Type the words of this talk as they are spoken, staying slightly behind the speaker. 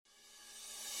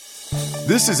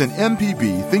This is an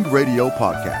MPB Think Radio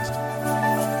podcast.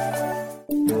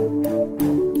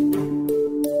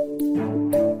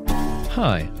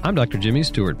 Hi, I'm Dr. Jimmy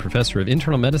Stewart, professor of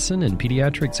internal medicine and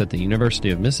pediatrics at the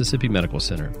University of Mississippi Medical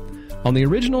Center. On the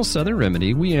original Southern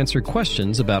Remedy, we answer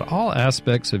questions about all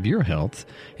aspects of your health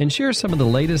and share some of the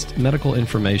latest medical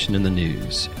information in the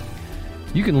news.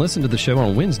 You can listen to the show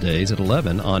on Wednesdays at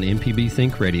 11 on MPB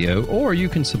Think Radio, or you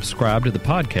can subscribe to the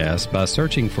podcast by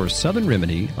searching for Southern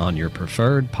Remedy on your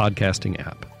preferred podcasting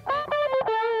app.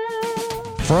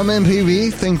 From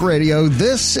MPB Think Radio,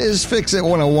 this is Fix It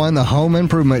 101, the home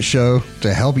improvement show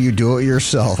to help you do it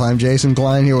yourself. I'm Jason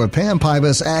Klein here with Pam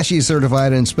Pybus, ASHI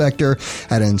certified inspector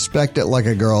at Inspect It Like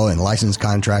a Girl, and licensed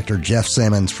contractor Jeff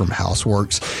Sammons from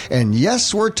Houseworks. And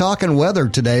yes, we're talking weather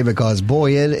today because,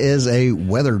 boy, it is a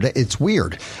weather day. It's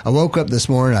weird. I woke up this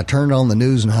morning, I turned on the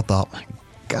news, and I thought,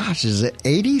 gosh, is it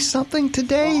 80-something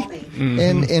today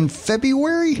in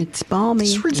February? It's balmy.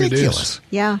 It's ridiculous.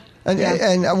 Yeah.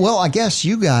 And well, I guess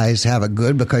you guys have it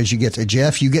good because you get to,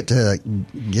 Jeff, you get to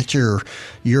get your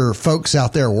folks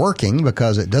out there working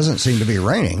because it doesn't seem to be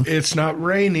raining. It's not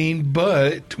raining,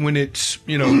 but when it's,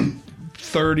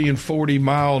 30 and 40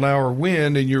 mile an hour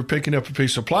wind and you're picking up a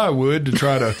piece of plywood to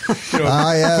try to put it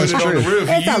on the roof,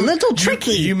 it's a little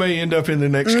tricky. You may end up in the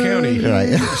next county.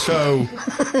 Right. So,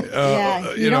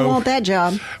 you don't want that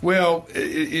job. Well,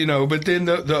 but then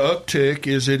the uptick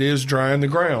is it is drying the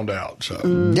ground out.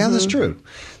 So yeah, that's true.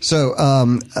 So,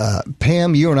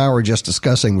 Pam, you and I were just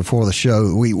discussing before the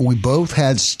show. We both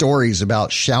had stories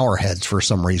about shower heads for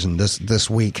some reason this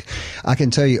week. I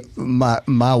can tell you,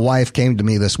 my wife came to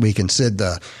me this week and said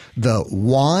the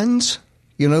wands.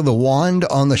 The wand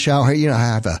on the shower head. I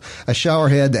have a shower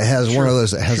head that has one of those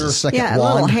that has a second wand. Yeah,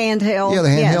 a little handheld. Yeah, the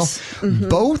handheld. Yes. Mm-hmm.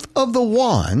 Both of the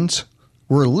wands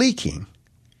were leaking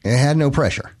and it had no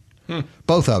pressure.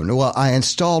 Both of them. Well, I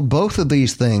installed both of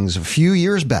these things a few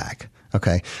years back.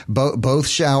 Okay. Both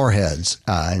shower heads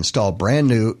I installed brand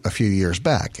new a few years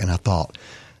back. And I thought,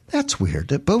 that's weird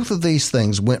that both of these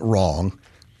things went wrong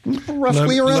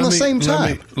roughly around the same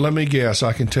time. Let me guess.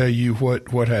 I can tell you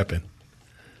what happened.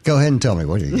 Go ahead and tell me.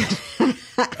 What do you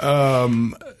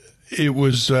It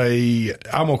was I'm going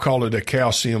to call it a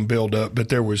calcium buildup, but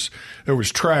there was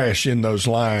trash in those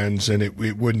lines and it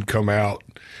wouldn't come out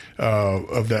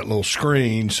of that little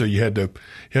screen. So you had to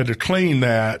clean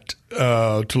that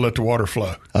to let the water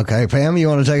flow. Okay, Pam, you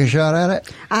want to take a shot at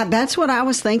it? That's what I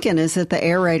was thinking, is that the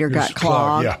aerator got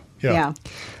clogged. Yeah.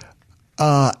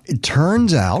 It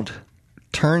turns out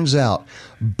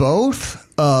both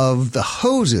of the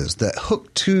hoses that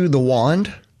hooked to the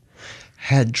wand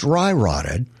had dry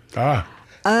rotted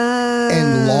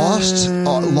and lost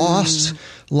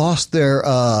their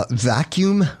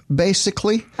vacuum,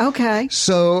 basically. Okay.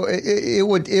 So it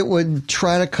would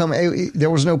try to come. There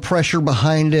was no pressure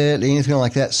behind it, anything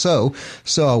like that. So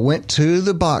I went to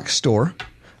the box store,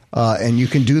 and you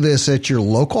can do this at your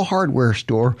local hardware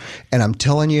store. And I'm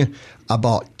telling you, I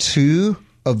bought 2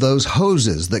 of those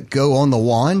hoses that go on the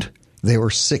wand. They were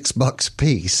 $6 a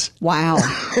piece. Wow.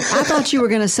 I thought you were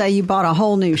going to say you bought a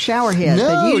whole new shower head,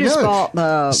 but you just bought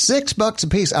the $6 a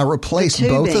piece. I replaced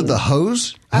both of the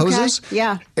hoses. Okay.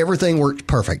 Yeah. Everything worked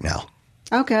perfect now.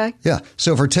 Okay. Yeah.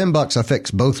 So for $10, I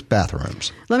fixed both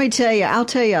bathrooms. Let me tell you, I'll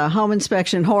tell you a home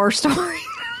inspection horror story.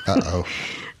 Uh-oh.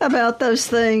 About those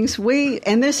things.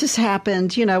 And this has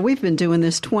happened, we've been doing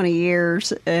this 20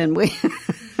 years and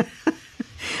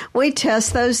we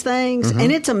test those things,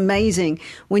 and it's amazing.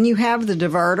 When you have the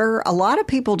diverter, a lot of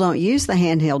people don't use the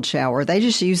handheld shower. They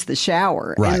just use the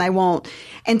shower, right. And they won't.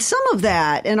 And some of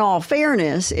that, in all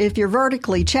fairness, if you're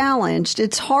vertically challenged,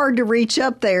 it's hard to reach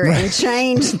up there and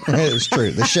change. It's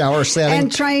true. The shower setting.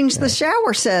 And change the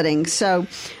shower settings. So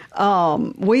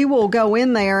we will go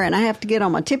in there, and I have to get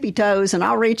on my tippy toes, and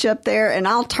I'll reach up there, and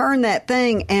I'll turn that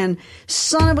thing, and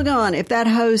son of a gun, if that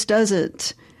hose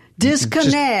doesn't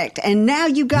disconnect, and now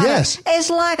you got it's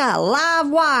like a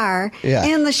live wire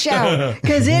in the shower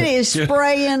because it is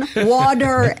spraying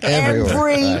water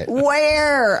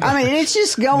everywhere. I mean, it's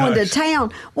just going to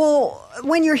town. Well,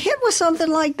 when you're hit with something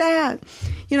like that,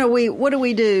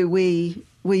 what do?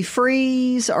 We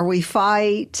freeze or we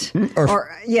fight fight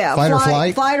or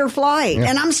flight. Fight or flight. Yeah.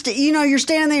 And I'm you're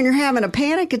standing there and you're having a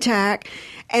panic attack.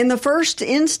 And the first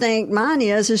instinct mine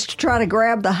is to try to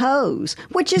grab the hose,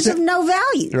 which is of no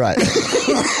value. Right.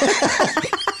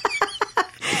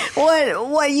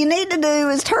 What you need to do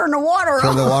is turn the water off.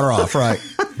 Turn the water off, right.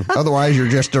 Otherwise, you're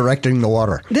just directing the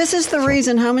water. This is the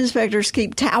reason home inspectors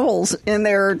keep towels in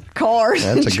their cars.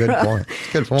 That's a good point.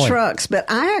 Good point. Trucks. But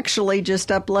I actually just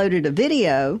uploaded a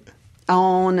video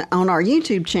on our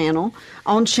YouTube channel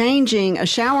on changing a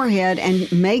shower head and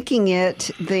making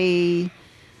it a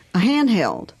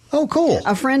handheld. Oh, cool.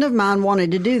 A friend of mine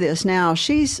wanted to do this. Now,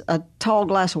 she's a tall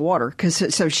glass of water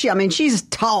she's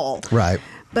tall. Right.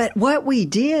 But what we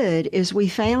did is we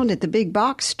found at the big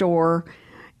box store,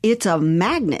 it's a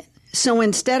magnet. So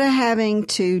instead of having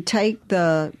to take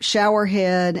the shower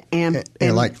head and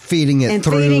like feeding it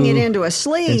into a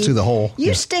sleeve, into the hole,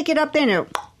 you stick it up there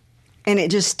and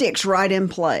it just sticks right in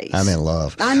place. I'm in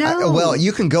love. I know. Well,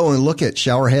 you can go and look at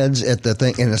shower heads at the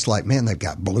thing, and it's like, man, they've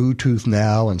got Bluetooth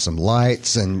now and some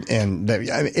lights, and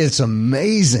it's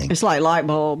amazing. It's like light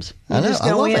bulbs. You I know, just I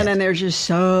go love in, it. and there's just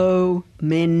so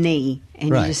many, and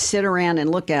Right. you just sit around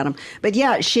and look at them. But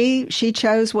yeah, she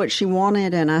chose what she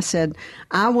wanted, and I said,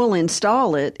 I will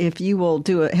install it if you will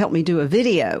help me do a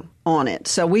video on it.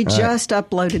 So we just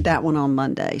uploaded that one on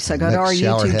Monday. So go to our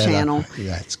YouTube channel.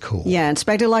 Yeah, it's cool. Yeah,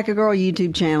 Inspect It Like a Girl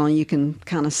YouTube channel. You can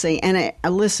kind of see. And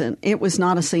listen, it was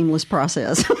not a seamless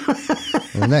process.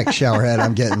 The next shower head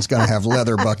I'm getting is going to have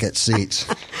leather bucket seats.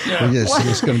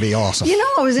 It's going to be awesome. You know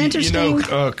what was interesting?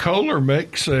 Kohler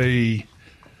makes a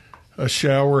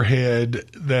shower head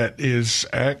that is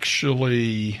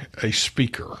actually a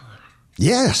speaker.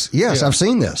 Yes, Yeah. I've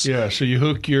seen this. Yeah, so you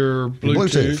hook your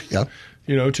Bluetooth. Yep.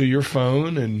 To your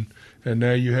phone, and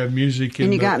now you have music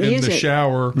in the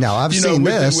shower. Now, I've seen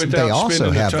this. Without they also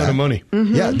spending have a ton of money.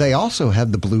 Mm-hmm. Yeah, they also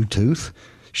have the Bluetooth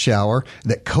shower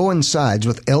that coincides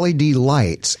with LED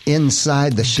lights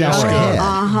inside the shower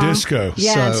head. Disco.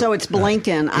 Yeah, so it's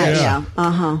blinking.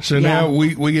 So now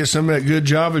we get some of that good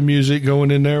Java music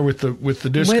going in there with the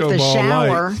disco with the ball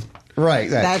shower. light. Right.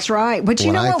 That's right. But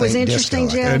you know what was interesting,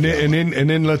 disco, Jeff? And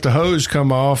then let the hose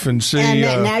come off and see.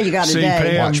 And now you got a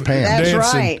day. Watch Pam. That's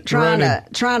dancing, right.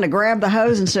 Trying to grab the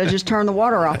hose instead of just turn the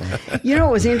water off. You know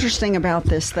what was interesting about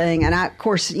this thing? And of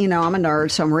course, I'm a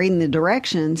nerd, so I'm reading the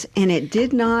directions, and it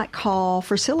did not call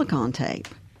for silicone tape.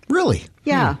 Really?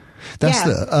 Yeah. That's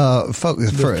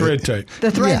the thread tape.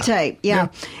 The thread tape, yeah.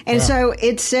 And so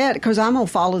it said, because I'm going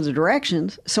to follow the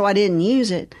directions, so I didn't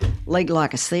use it, leaked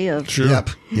like a sieve. Sure. Yep.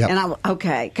 And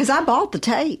because I bought the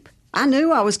tape. I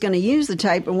knew I was going to use the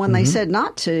tape, and when they said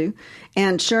not to,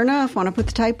 and sure enough, when I put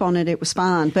the tape on it, it was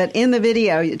fine. But in the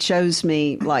video, it shows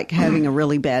me like having a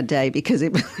really bad day because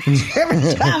every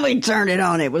time we turned it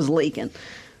on, it was leaking.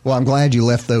 Well, I'm glad you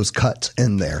left those cuts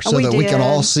in there so that we can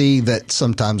all see that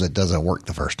sometimes it doesn't work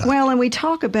the first time. Well, and we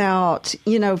talk about,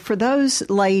 for those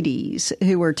ladies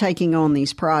who are taking on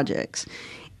these projects,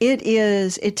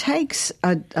 it takes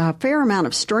a fair amount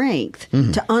of strength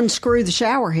to unscrew the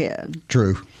shower head.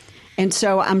 True. And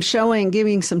so I'm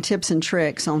giving some tips and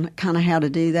tricks on kind of how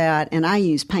to do that. And I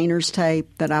use painter's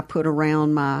tape that I put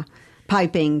around my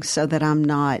piping so that I'm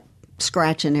not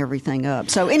scratching everything up.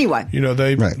 So anyway,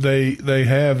 they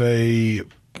have a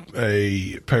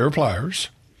pair of pliers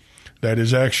that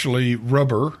is actually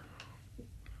rubber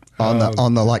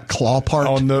on the like claw part,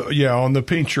 on the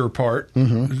pincher part,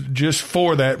 just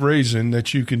for that reason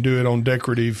that you can do it on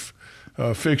decorative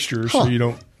fixtures, so you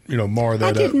don't mar that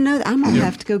up. I didn't know that. I'm gonna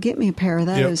have to go get me a pair of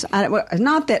those. Yep.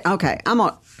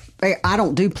 I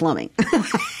don't do plumbing.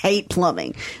 I hate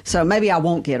plumbing. So maybe I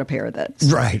won't get a pair of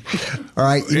those. Right. All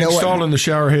right. Installing the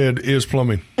shower head is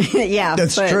plumbing. Yeah.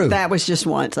 That's true. That was just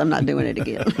once. I'm not doing it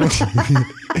again.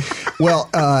 Well,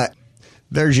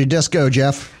 there's your disco,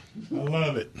 Jeff. I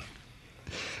love it.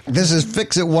 This is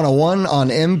Fix It 101 on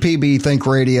MPB Think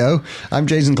Radio. I'm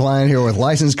Jason Klein here with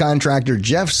licensed contractor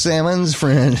Jeff Sammons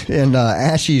and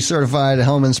ASHI certified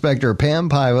home inspector Pam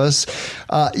Pivas.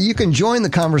 You can join the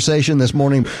conversation this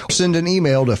morning. Send an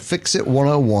email to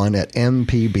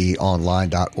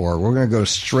fixit101@mpbonline.org. We're going to go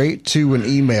straight to an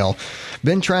email.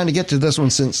 Been trying to get to this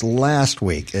one since last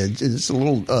week. It's a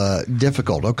little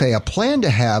difficult. Okay, I plan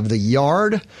to have the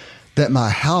yard that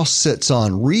my house sits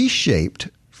on reshaped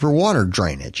for water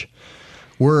drainage.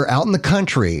 We're out in the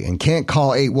country and can't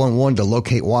call 811 to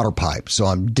locate water pipes, so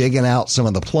I'm digging out some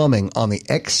of the plumbing on the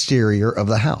exterior of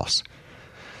the house.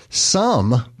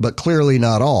 Some, but clearly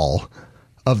not all,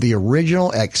 of the original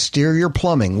exterior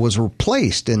plumbing was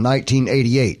replaced in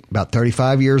 1988, about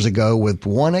 35 years ago, with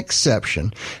one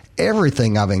exception.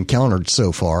 Everything I've encountered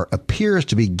so far appears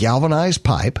to be galvanized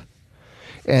pipe,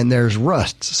 and there's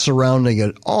rust surrounding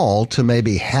it all to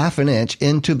maybe half an inch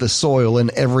into the soil in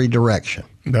every direction.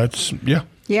 Yeah.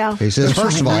 He says,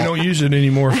 first of all, we don't use it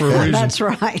anymore for a reason. That's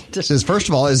right. He says, first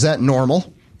of all, is that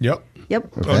normal? Yep.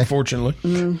 Okay. Unfortunately.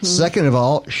 Mm-hmm. Second of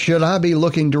all, should I be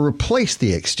looking to replace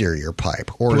the exterior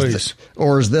pipe? Or is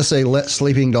this a let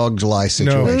sleeping dogs lie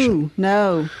situation?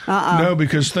 No. No,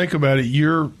 because think about it.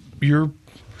 Your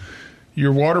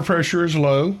water pressure is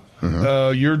low.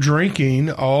 you're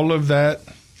drinking all of that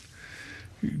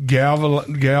yeah,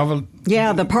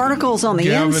 the particles on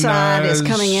the inside is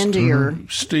coming into your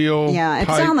steel. Yeah, it's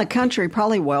pipe. out in the country.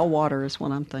 Probably well water is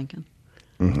what I'm thinking.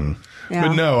 Mm-hmm. Yeah.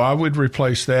 But no, I would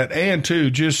replace that. And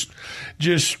too, just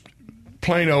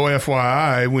plain old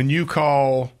FYI, when you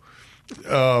call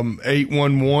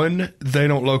 811, they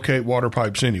don't locate water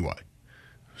pipes anyway.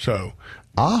 So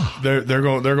they're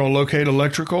going to locate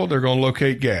electrical. They're going to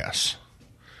locate gas.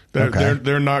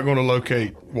 They're not going to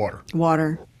locate water.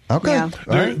 Water. Okay.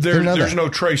 Yeah. There's no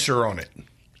tracer on it.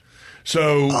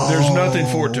 So there's nothing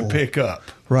for it to pick up.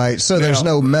 Right. So there's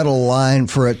no metal line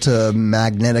for it to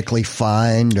magnetically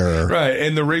find or. Right.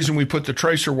 And the reason we put the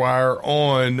tracer wire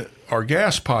on our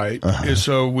gas pipe is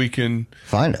so we can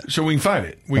find it. So we can find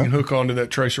it. We can hook onto that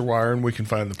tracer wire and we can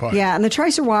find the pipe. Yeah. And the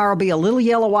tracer wire will be a little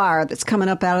yellow wire that's coming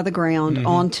up out of the ground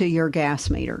onto your gas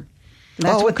meter.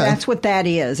 That's what that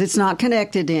is. It's not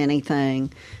connected to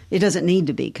anything. It doesn't need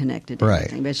to be connected to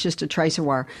anything, but it's just a tracer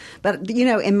wire. But,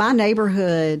 in my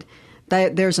neighborhood,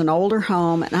 there's an older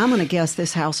home, and I'm going to guess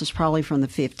this house is probably from the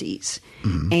 50s.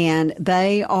 Mm-hmm. And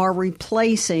they are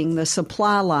replacing the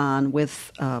supply line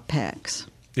with PEX.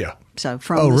 Yeah. So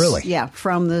really? Yeah,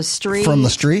 from the street. From the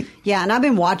street? Yeah, and I've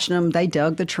been watching them. They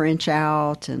dug the trench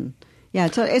out, and yeah,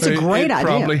 it's a great idea. It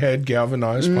probably had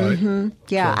galvanized pipe.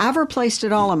 Yeah, so. I've replaced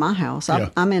it all in my house.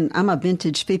 I'm a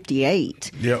vintage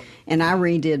 58. Yep. And I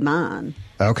redid mine.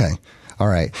 Okay. All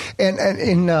right.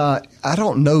 And I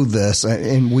don't know this,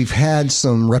 and we've had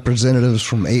some representatives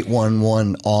from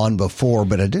 811 on before,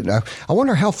 but I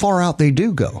wonder how far out they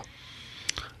do go.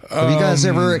 Have you guys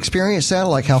ever experienced that?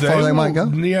 Like how far they might go?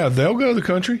 Yeah, they'll go to the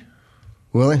country.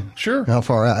 Will they? Sure. How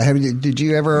far out? Did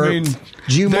you ever? Did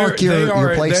you mark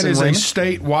your place? That in is Raymond? a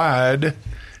statewide.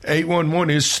 811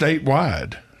 is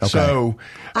statewide. Okay. So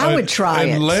I would try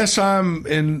it unless I'm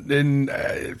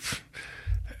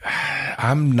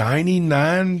I'm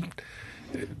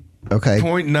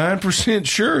 99.9%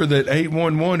 sure that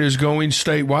 811 is going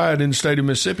statewide in the state of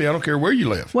Mississippi. I don't care where you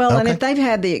live. Well, and if they've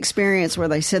had the experience where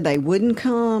they said they wouldn't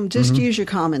come, just use your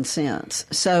common sense.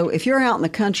 So if you're out in the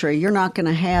country, you're not going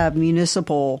to have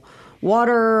municipal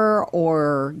water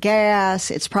or gas.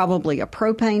 It's probably a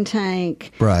propane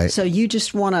tank. Right. So you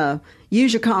just want to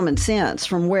use your common sense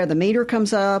from where the meter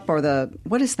comes up or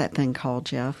what is that thing called,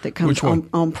 Jeff, that comes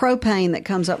on propane that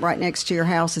comes up right next to your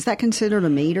house? Is that considered a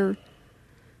meter?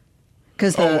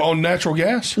 On natural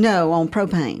gas? No, on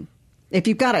propane. If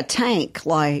you've got a tank,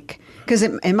 because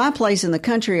in my place in the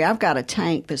country, I've got a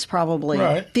tank that's probably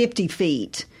 50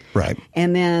 feet. Right.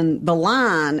 And then the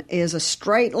line is a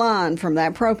straight line from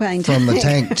that propane tank. From the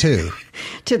tank, too.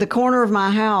 to the corner of my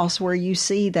house where you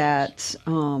see that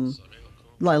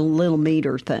little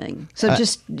meter thing. So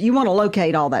you want to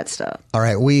locate all that stuff. All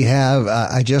right. We have,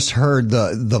 I just heard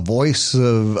the voice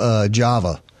of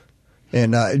Java.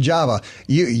 And Java,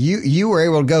 you were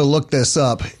able to go look this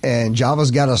up, and Java's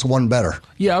got us one better.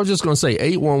 Yeah, I was just going to say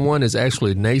 811 is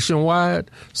actually nationwide.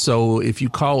 So if you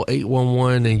call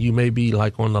 811 and you may be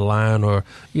like on the line or,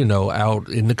 out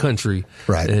in the country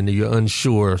and you're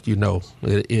unsure, it'll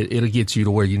get you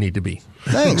to where you need to be.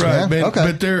 Thanks, right, man.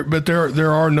 Okay. But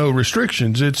there are no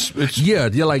restrictions. It's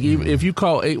like if you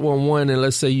call 811 and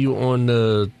let's say you on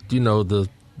the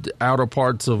outer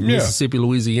parts of Mississippi,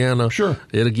 Louisiana, sure,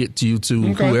 it'll get you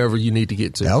to whoever you need to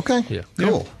get to. Okay, yeah,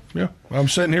 cool. Yeah, I'm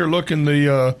sitting here looking.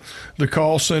 The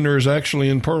call center is actually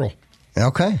in Pearl.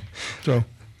 Okay, so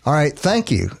all right,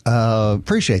 thank you.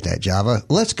 Appreciate that, Java.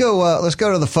 Let's go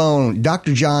to the phone.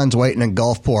 Dr. John's waiting in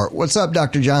Gulfport. What's up,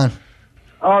 Dr. John?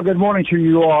 Good morning to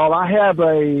you all. I have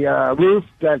a roof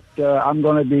that I'm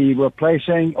going to be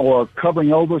replacing or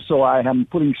covering over, so I am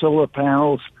putting solar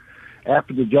panels.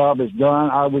 After the job is done,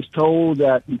 I was told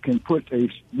that you can put a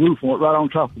roof right on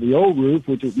top of the old roof,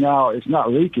 which is now it's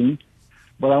not leaking.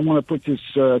 But I want to put this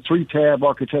 3-tab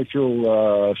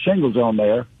architectural shingles on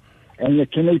there.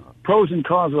 And can they pros and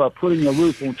cons about putting a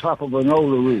roof on top of an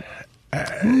older roof?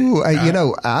 I'm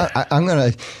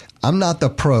not the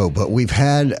pro, but we've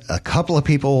had a couple of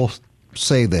people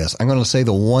say this. I'm going to say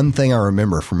the one thing I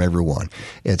remember from everyone.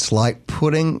 It's like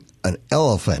putting an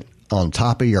elephant on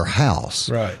top of your house,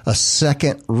 right? A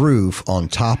second roof on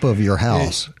top of your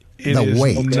house. It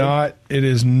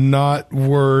is not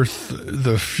worth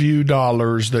the few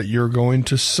dollars that you're going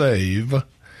to save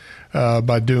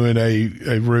by doing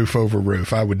a roof over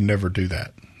roof. I would never do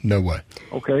that. No way.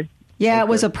 Okay. Yeah, it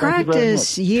was a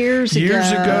practice years ago. Years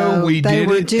ago, we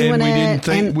did it, and we didn't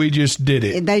think we just did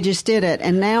it. They just did it,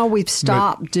 and now we've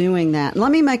stopped doing that.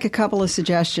 Let me make a couple of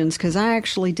suggestions because I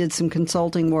actually did some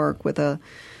consulting work with a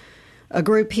a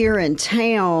group here in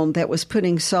town that was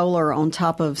putting solar on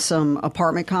top of some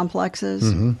apartment complexes.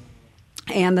 Mm-hmm.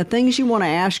 And the things you want to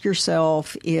ask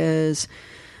yourself is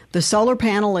the solar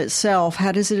panel itself,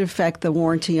 how does it affect the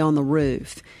warranty on the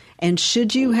roof? And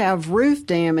should you have roof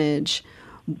damage,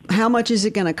 how much is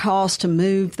it going to cost to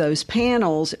move those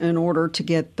panels in order to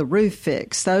get the roof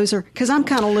fixed? Those are, because I'm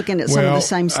kind of looking at some of the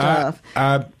same stuff.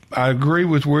 I agree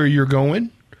with where you're going.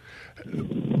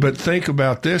 But think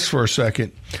about this for a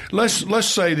second. Let's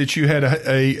say that you had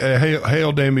a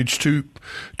hail damage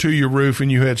to your roof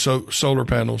and you had solar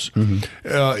panels.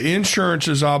 Mm-hmm.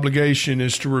 Insurance's obligation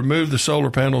is to remove the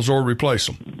solar panels or replace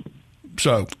them.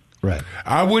 So right.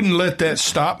 I wouldn't let that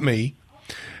stop me.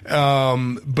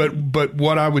 But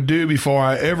what I would do before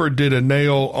I ever did a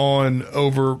nail on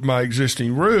over my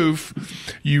existing roof,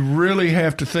 you really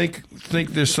have to think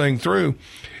this thing through.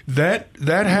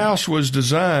 That house was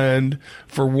designed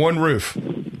for one roof.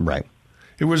 Right.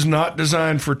 It was not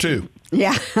designed for two.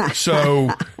 Yeah. So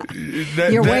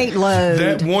your weight load.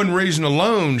 That one reason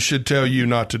alone should tell you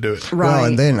not to do it. Right. Well,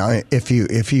 and then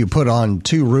if you put on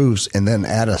two roofs and then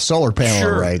add a solar panel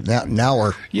Sure. array, now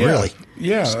we're really.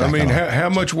 Yeah, I mean, how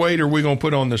much weight are we going to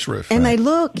put on this roof? And they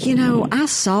look, I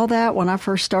saw that when I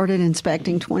first started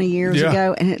inspecting 20 years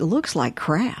ago, and it looks like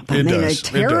crap. I mean, does. it's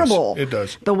terrible. It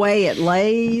does. The way it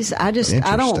lays, I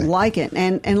don't like it.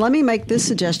 And let me make this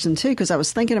suggestion, too, because I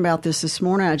was thinking about this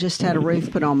morning. I just had a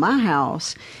roof put on my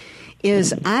house.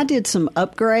 Is I did some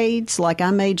upgrades, like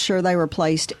I made sure they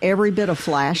replaced every bit of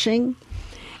flashing.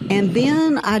 And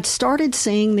then I started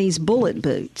seeing these bullet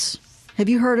boots. Have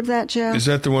you heard of that, Joe? Is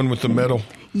that the one with the metal?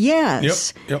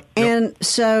 Yes. Yep. And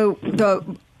so the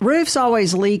roofs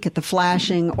always leak at the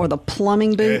flashing or the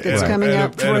plumbing boot that's coming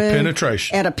up through.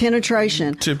 At a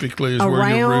penetration. Typically is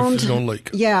where your roof is going to leak.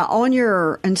 Yeah,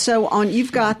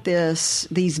 you've got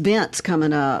these vents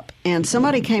coming up, and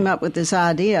somebody came up with this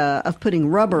idea of putting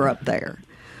rubber up there.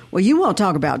 Well, you want to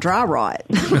talk about dry rot.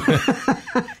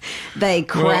 They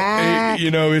crack.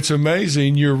 Well, it's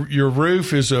amazing. Your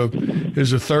roof is a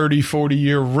 30,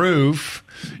 40-year roof.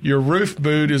 Your roof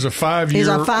boot is a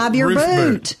 5-year roof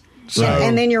boot. So, yeah,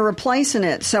 and then you're replacing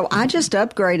it. So I just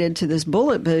upgraded to this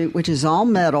bullet boot, which is all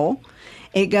metal.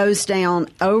 It goes down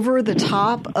over the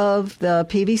top of the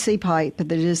PVC pipe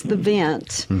that is the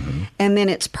vent, mm-hmm. and then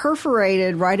it's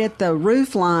perforated right at the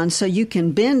roof line so you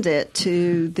can bend it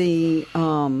to the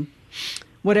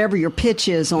whatever your pitch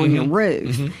is on mm-hmm. your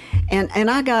roof. Mm-hmm. And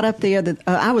I got up there.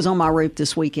 I was on my roof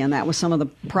this weekend. That was some of the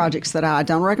projects that I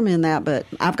don't recommend that, but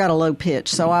I've got a low pitch.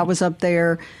 So I was up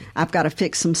there. I've got to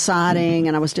fix some siding,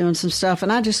 and I was doing some stuff.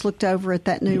 And I just looked over at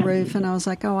that new roof, and I was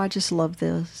like, oh, I just love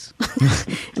this.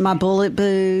 And my bullet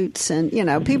boots. And,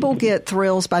 people get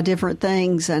thrills by different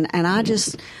things. And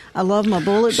I love my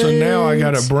bullet boots. So now I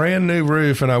got a brand new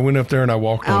roof, and I went up there and I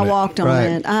walked on it. I walked on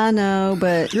it. I know,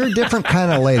 but... You're a different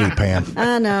kind of lady, Pam.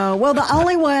 I know. Well, the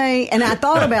only way... And I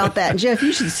thought about that. Jeff,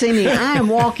 you should see me. I am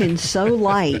walking so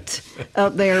light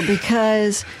up there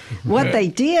because what they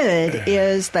did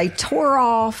is they tore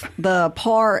off the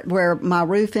part where my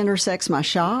roof intersects my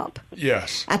shop.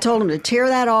 Yes. I told them to tear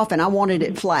that off, and I wanted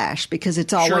it flashed because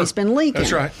it's always been leaking.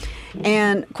 That's right.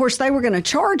 And, of course, they were going to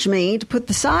charge me to put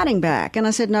the siding back. And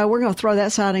I said, no, we're going to throw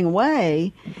that siding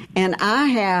away. And I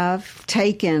have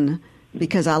taken,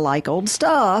 because I like old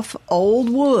stuff, old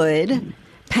wood,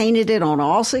 painted it on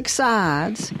all 6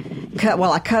 sides.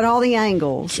 I cut all the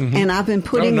angles, mm-hmm. and I've been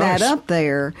putting that up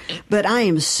there. But I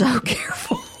am so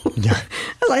careful.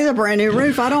 Like a brand new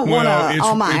roof. I don't want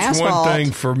on my asphalt. It's one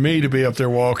thing for me to be up there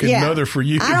walking, another for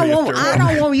you to be up there walking. I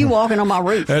don't want you walking on my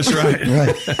roof. That's right.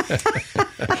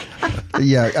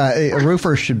 A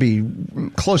roofer should be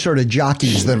closer to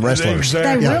jockeys than wrestlers.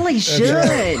 Exactly. They really should.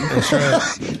 That's right.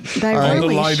 They on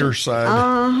really the lighter side.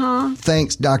 Uh-huh.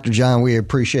 Thanks, Dr. John. We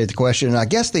appreciate the question. And I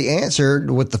guess the answer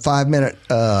with the 5-minute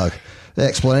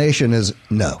explanation is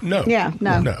no. No. Yeah,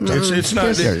 no. It's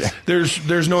not.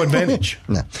 There's no advantage.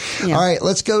 No. Yeah. All right,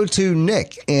 let's go to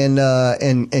Nick and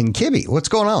Kibby. What's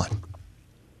going on?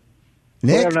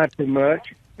 Nick? Well, not too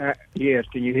much. Yes,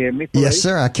 can you hear me, please? Yes,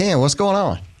 sir, I can. What's going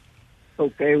on?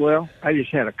 Okay, well, I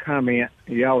just had a comment.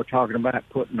 Y'all were talking about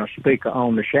putting a speaker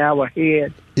on the shower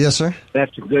head. Yes, sir.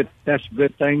 That's a good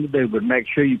thing to do, but make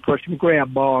sure you put some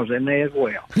grab bars in there as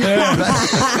well.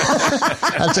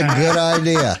 That's a good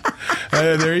idea.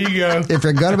 There you go. If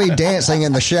you're going to be dancing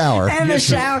in the shower. And the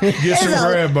shower. Get some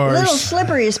grab bars. A little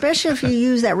slippery, especially if you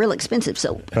use that real expensive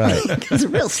soap. Right. It's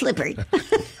real slippery.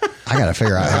 I got to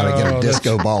figure out how to get a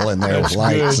disco ball in there with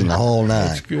lights and the whole nine.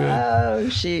 That's good. Oh,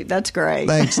 shoot. That's great.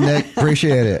 Thanks, Nick.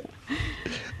 Appreciate it.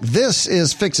 This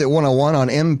is Fix It 101 on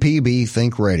MPB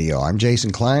Think Radio. I'm Jason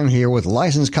Klein here with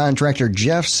licensed contractor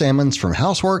Jeff Sammons from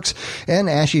Houseworks and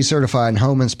ASHI certified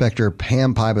home inspector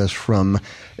Pam Pybus from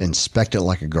Inspect It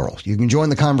Like a Girl. You can join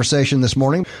the conversation this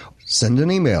morning. Send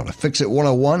an email to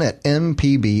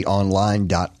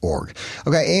fixit101@mpbonline.org.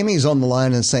 Okay, Amy's on the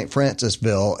line in St.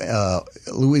 Francisville,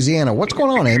 Louisiana. What's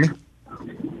going on, Amy?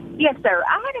 Yes, sir.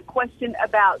 I had a question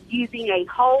about using a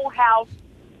whole house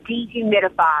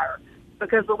dehumidifier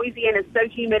because Louisiana is so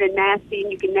humid and nasty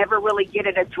and you can never really get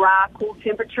at a dry, cool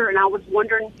temperature. And I was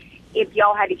wondering if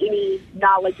y'all had any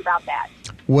knowledge about that.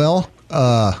 Well,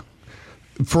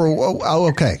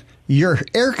 okay. Your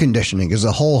air conditioning is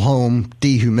a whole home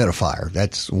dehumidifier.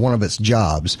 That's one of its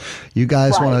jobs. You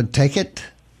guys want to take it?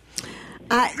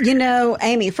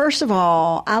 Amy, first of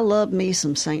all, I love me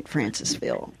some St.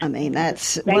 Francisville. I mean,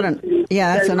 that's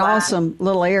an awesome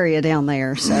little area down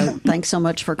there. So thanks so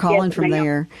much for calling from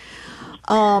there.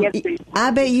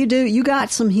 I bet you do. You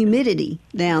got some humidity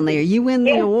down there. You win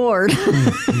the award.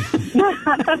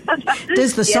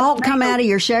 Does the salt come out of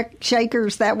your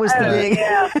shakers? That was the big.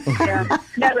 Yeah.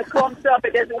 No, it clumps up.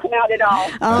 It doesn't come out at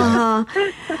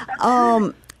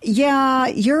all. Yeah,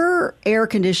 your air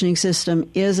conditioning system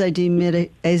is a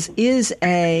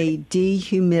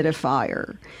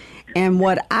dehumidifier. And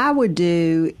what I would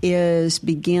do is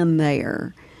begin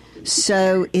there.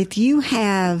 So if you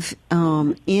have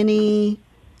any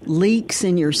leaks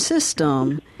in your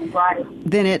system,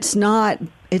 then it's not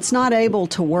able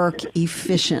to work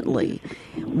efficiently.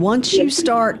 Once you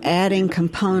start adding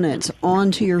components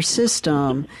onto your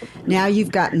system, now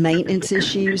you've got maintenance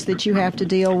issues that you have to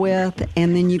deal with,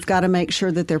 and then you've got to make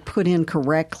sure that they're put in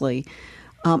correctly.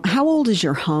 How old is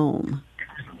your home?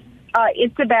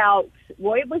 It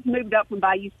was moved up from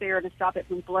Bayou Sara to stop it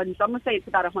from flooding, so I'm going to say it's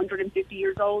about 150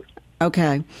 years old.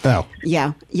 Okay. Oh.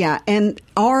 Yeah. And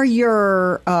are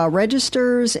your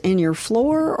registers in your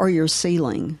floor or your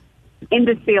ceiling? In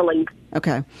the ceiling.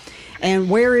 Okay. And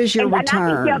where is your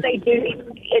return? And I think they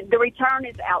do. The return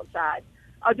is outside.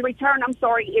 The return,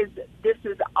 this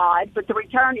is odd, but the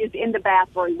return is in the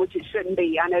bathroom, which it shouldn't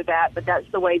be. I know that, but that's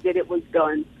the way that it was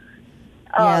done.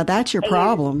 Yeah, that's your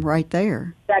problem right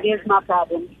there. That is my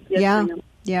problem. Yes,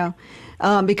 yeah.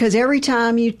 Because every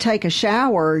time you take a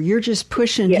shower, you're just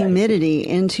pushing humidity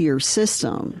into your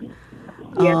system.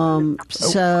 So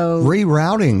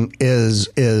rerouting is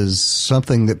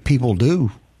something that people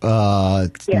do.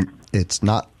 It's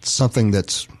not something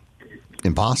that's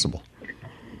impossible.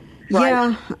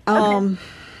 Yeah.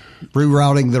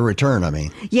 Rerouting the return, I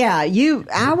mean. Yeah,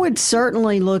 I would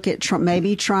certainly look at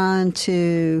maybe trying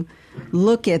to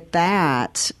look at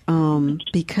that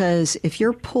because if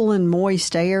you're pulling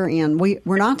moist air in, we're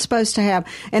not supposed to have,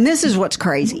 and this is what's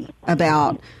crazy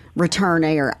about return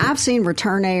air. I've seen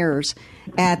return airs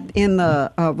right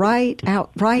inside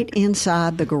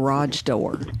the garage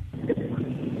door.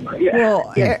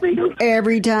 Well,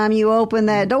 every time you open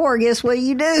that door, guess what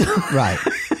you do? Right.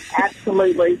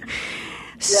 Absolutely.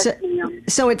 So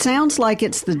it sounds like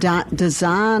it's the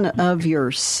design of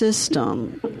your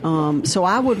system. So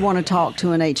I would want to talk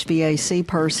to an HVAC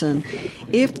person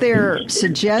if they're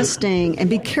suggesting, and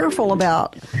be careful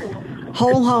about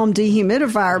whole home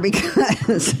dehumidifier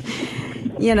because,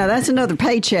 that's another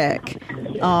paycheck.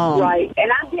 Right.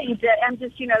 And I'm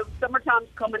just, summertime's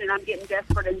coming and I'm getting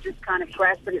desperate and just kind of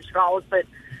grasping at straws. But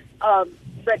I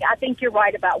think you're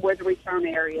right about where the return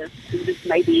area is and just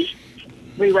maybe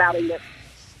rerouting it.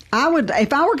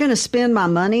 If I were going to spend my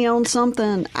money on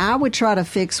something, I would try to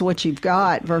fix what you've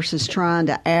got versus trying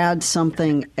to add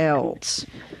something else.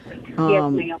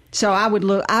 Yes, ma'am. So I would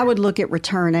look at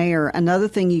return air. Another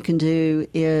thing you can do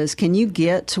is, can you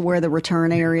get to where the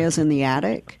return air is in the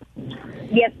attic?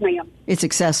 Yes, ma'am. It's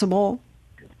accessible?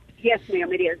 Yes,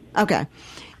 ma'am, it is. Okay.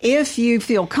 If you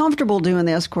feel comfortable doing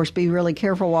this, of course, be really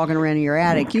careful walking around in your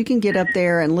attic. You can get up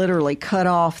there and literally cut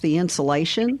off the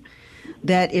insulation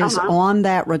that is on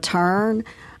that return.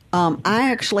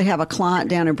 I actually have a client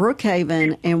down in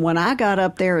Brookhaven, and when I got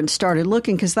up there and started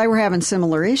looking, because they were having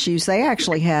similar issues, they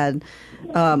actually had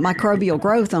microbial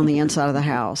growth on the inside of the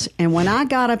house. And when I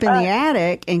got up in the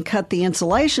attic and cut the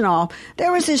insulation off,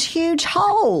 there was this huge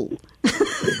hole.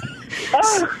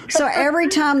 So every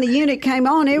time the unit came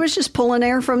on, it was just pulling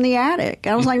air from the attic.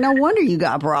 I was like, no wonder you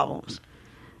got problems.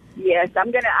 Yes,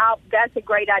 that's a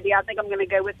great idea. I think I'm going to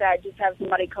go with that. Just have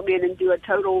somebody come in and do a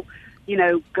total,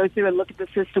 go through and look at the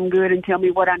system good and tell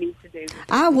me what I need to do.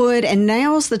 I would, and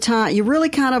now's the time. You're really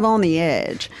kind of on the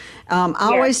edge. I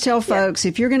always tell folks,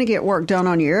 if you're going to get work done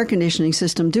on your air conditioning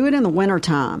system, do it in the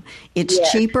wintertime. It's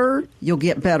cheaper. You'll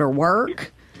get better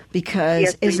work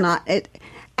because it's not...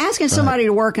 Asking somebody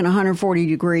to work in 140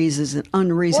 degrees is an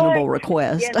unreasonable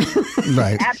request. Yes.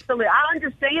 Right. Absolutely. I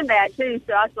understand that, too.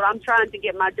 So that's what I'm trying to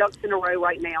get my ducks in a row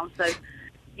right now. So,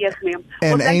 yes, ma'am.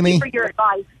 And well, thank Amy, you for your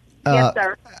advice. Yes,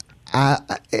 sir.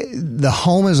 The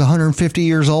home is 150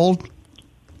 years old?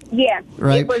 Yes.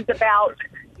 Right. It was about,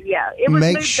 it was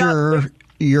Make moved sure up.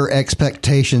 your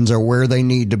expectations are where they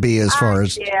need to be as far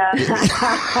as... Yeah.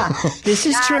 This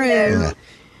is true.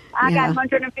 I got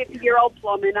 150-year-old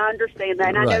plumbing. I understand that.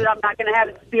 And I know that I'm not going to have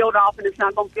it sealed off, and it's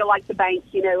not going to feel like the bank,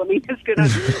 I mean, it's going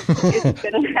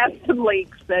to have some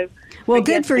leaks. So, well,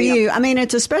 good for you. I mean,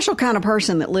 it's a special kind of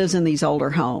person that lives in these older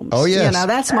homes. Oh, yes.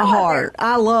 That's my heart.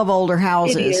 I love older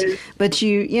houses. It is. But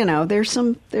there's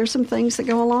some things that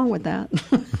go along with that.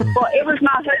 Well, it was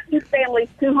my husband's family's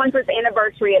 200th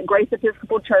anniversary at Grace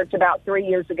Episcopal Church about 3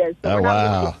 years ago.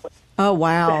 So Oh,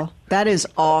 wow. That is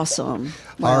awesome.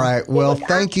 Wow. All right. Well,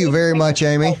 thank you very much,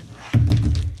 Amy.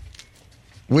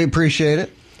 We appreciate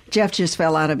it. Jeff just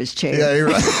fell out of his chair. Yeah, you're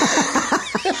right.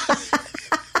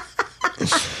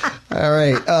 All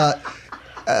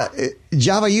right.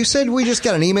 Java, you said we just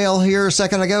got an email here a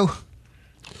second ago?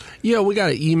 Yeah, we got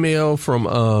an email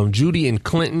from Judy in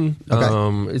Clinton.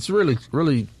 Okay. It's really,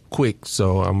 really quick,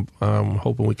 so I'm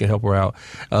hoping we can help her out.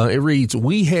 It reads,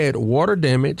 we had water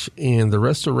damage and the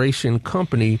restoration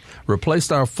company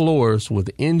replaced our floors with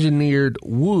engineered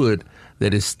wood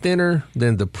that is thinner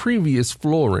than the previous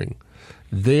flooring.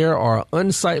 There are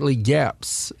unsightly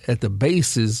gaps at the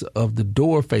bases of the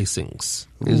door facings.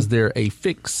 Is there a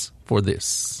fix for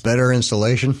this? Better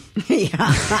installation?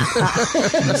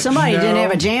 Somebody didn't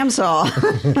have a jam saw.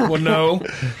 Well, no.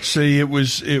 See, it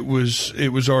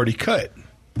was already cut.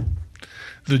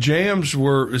 The jams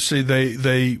were,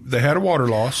 they had a water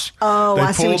loss. Oh,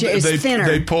 I see what it's thinner.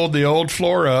 They pulled the old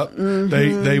floor up.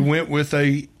 Mm-hmm. They went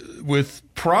with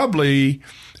probably,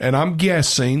 and I'm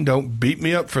guessing, don't beat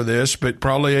me up for this, but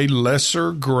probably a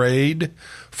lesser grade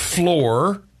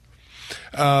floor.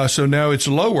 So now it's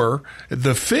lower.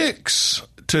 The fix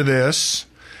to this,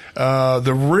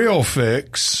 the real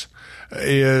fix,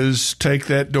 is take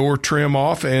that door trim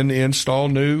off and install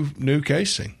new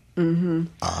casing. Mm-hmm.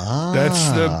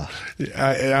 That's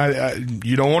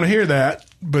you don't want to hear that,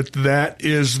 but that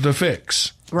is the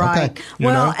fix. Right. Okay.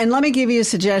 Well, and let me give you a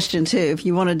suggestion, too, if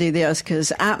you want to do this,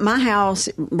 because my house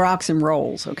rocks and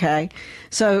rolls, okay?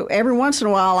 So every once in a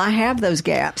while, I have those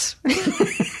gaps,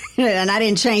 and I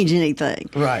didn't change anything.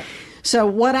 Right. So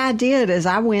what I did is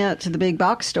I went to the big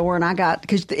box store, and I got,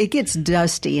 because it gets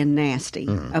dusty and nasty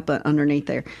up underneath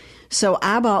there. So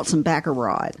I bought some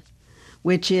Baccarat,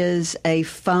 which is a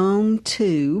foam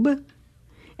tube.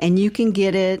 And you can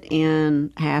get it in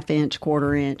 1/2 inch,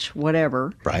 1/4 inch,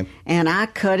 whatever. Right. And I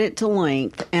cut it to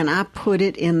length, and I put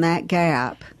it in that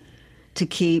gap to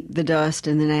keep the dust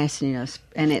and the nastiness.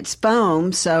 And it's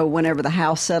foam, so whenever the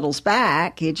house settles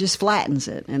back, it just flattens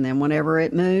it. And then whenever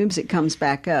it moves, it comes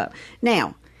back up.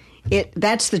 Now,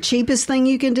 that's the cheapest thing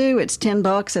you can do. It's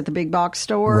 $10 at the big box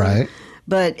store. Right.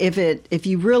 But if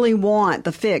you really want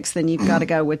the fix, then you've got to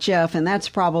go with Jeff, and that's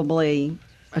probably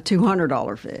a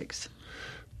 $200 fix.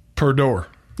 Per door.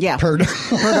 Yeah. Per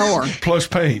door. Plus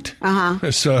paint.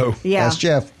 Uh-huh. So. Yeah. That's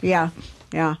Jeff. Yeah.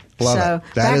 Love so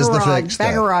it. That is the fix.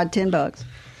 Baccarat, $10.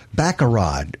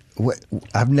 Baccarat.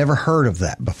 I've never heard of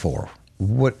that before.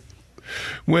 What?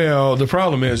 Well, the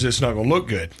problem is it's not going to look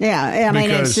good. Yeah, I mean,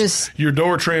 because it's just... your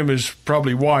door trim is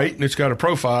probably white and it's got a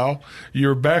profile.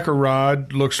 Your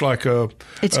Baccarat looks like a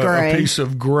piece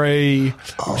of gray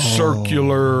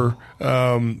circular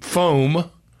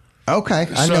foam. Okay,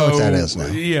 I know what that is now.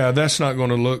 Yeah, that's not going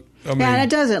to look... and it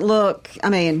doesn't look...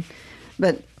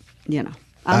 but,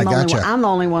 I'm the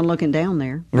only one looking down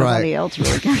there. Nobody else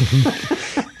really can.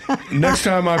 Next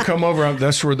time I come over,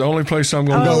 that's where the only place I'm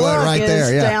going to go. Right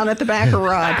there, yeah. Down at the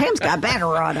Baccarat. Pam's got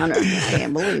Baccarat under. I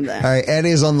can't believe that. All right,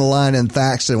 Eddie's on the line in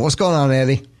Thaxton. What's going on,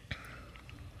 Eddie?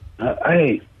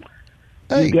 Hey.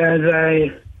 You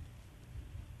guys,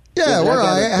 yeah, we're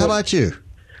all right. How about you?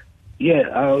 Yeah,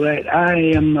 all right. I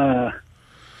am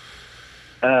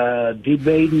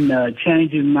debating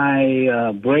changing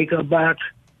my breaker box.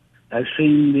 I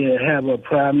seem to have a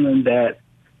problem that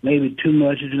maybe too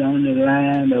much is on the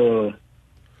line, or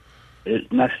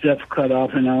my stuff cut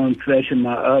off and on fresh in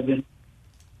my oven.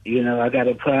 I got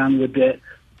a problem with that.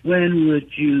 When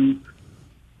would you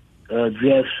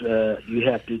you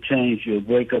have to change your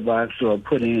breaker box or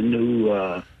put in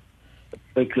new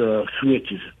breaker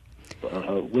switches?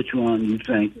 Which one you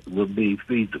think would be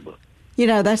feasible?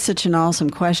 That's such an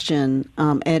awesome question,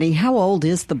 Eddie. How old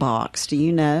is the box? Do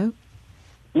you know?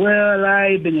 Well,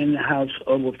 I've been in the house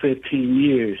over 15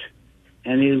 years,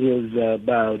 and it was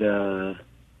about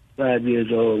 5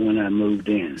 years old when I moved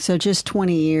in. So just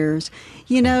 20 years.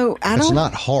 You know, It's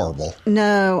not horrible.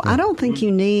 No, I don't think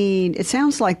you need. It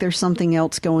sounds like there's something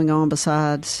else going on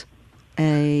besides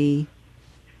changing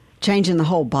the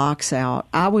whole box out.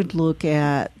 I would look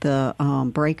at the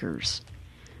breakers.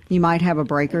 You might have a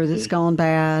breaker that's gone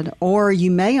bad, or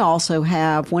you may also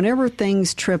have, whenever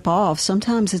things trip off,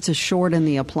 sometimes it's a short in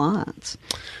the appliance.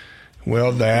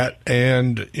 Well, that,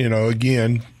 and, you know,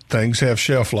 again, things have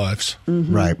shelf lives.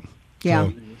 Mm-hmm. Right. Yeah.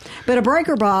 So, but a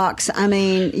breaker box, I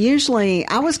mean, usually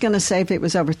I was going to say if it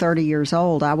was over 30 years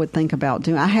old, I would think about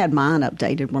doing. I had mine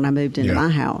updated when I moved into my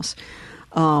house.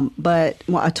 But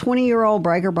a 20-year-old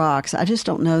breaker box, I just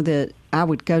don't know that I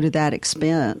would go to that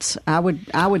expense. I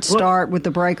would start with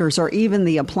the breakers or even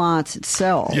the appliance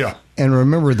itself. Yeah. And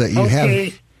remember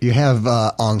that you have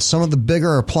on some of the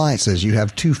bigger appliances, you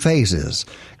have two phases,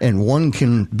 and one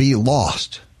can be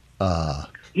lost.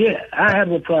 Yeah, I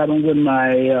have a problem with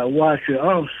my washer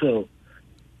also.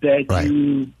 That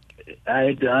I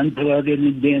had to unplug it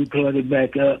and then plug it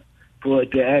back up for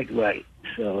it to act right.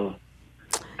 So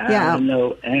I don't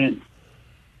know, and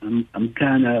I'm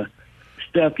kind of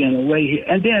stuck in a way here.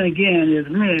 And then again,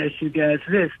 let me ask you guys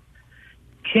this: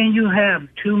 can you have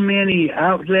too many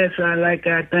outlets?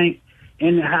 I think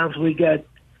in the house we got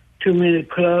too many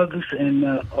plugs and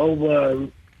over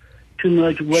too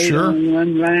much weight on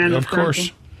one line. Of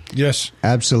course. Yes.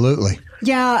 Absolutely.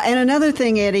 Yeah, and another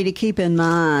thing, Eddie, to keep in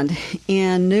mind,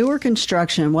 in newer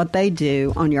construction, what they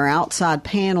do on your outside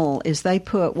panel is they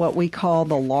put what we call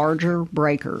the larger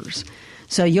breakers.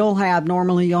 So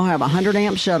normally you'll have a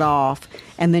 100-amp shut-off,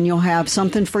 and then you'll have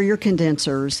something for your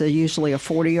condensers, usually a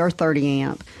 40 or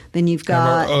 30-amp. Then you've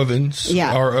got our ovens.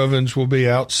 Yeah. Our ovens will be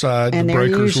outside. And the they're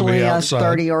breakers will be usually outside. a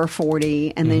 30 or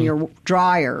 40, and then your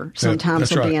dryer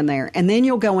sometimes will be in there. And then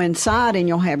you'll go inside and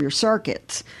you'll have your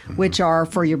circuits, which are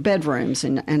for your bedrooms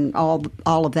and all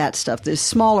of that stuff. There's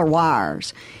smaller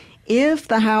wires. If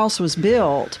the house was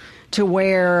built to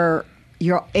where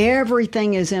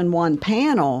everything is in one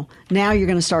panel, now you're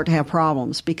going to start to have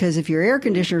problems, because if your air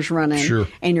conditioner's running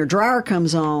and your dryer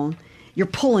comes on, you're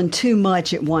pulling too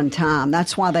much at one time.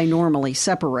 That's why they normally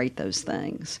separate those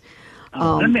things.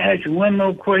 Let me ask you one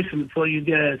more question before you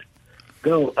guys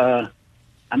go.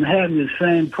 I'm having the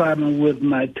same problem with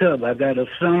my tub. I got a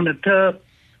sauna tub,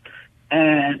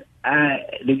 and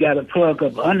they got a plug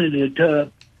up under the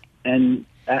tub, and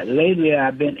lately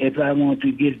I've been, if I want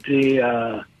to get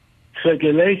the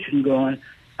circulation going,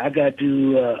 I got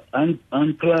to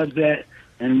unplug that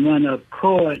and run a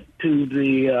cord to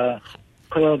the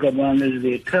plug up under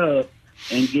the tub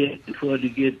and get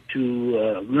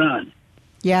to run.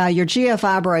 Yeah, your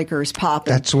GFI breaker is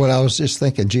popping. That's what I was just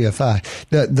thinking, GFI.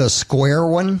 The square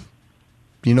one,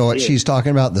 you know what she's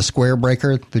talking about, the square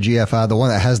breaker, the GFI, the one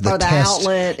that has the test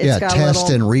outlet. It's got test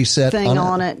a and reset thing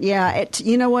on it. Yeah,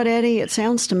 you know what, Eddie? It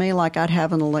sounds to me like I'd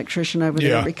have an electrician over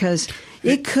there, because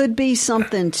it could be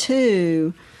something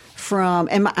too.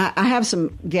 And I have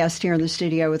some guests here in the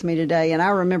studio with me today, and I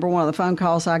remember one of the phone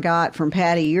calls I got from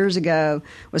Patty years ago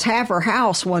was half her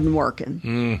house wasn't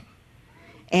working.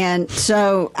 And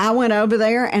so I went over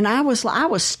there, and I was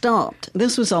stumped.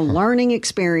 This was a learning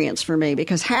experience for me,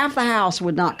 because half the house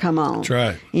would not come on. That's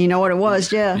right. You know what it was,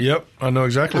 Jeff? Yep, I know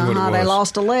exactly what it was. They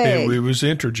lost a leg. It was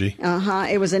Entergy.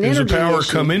 It was an Entergy There's a power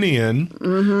issue. coming in,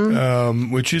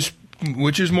 which is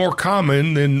more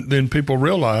common than people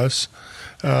realize.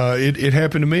 It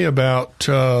happened to me about,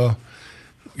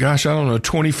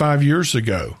 25 years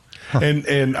ago.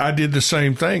 And I did the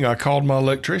same thing. I called my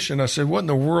electrician. I said, what in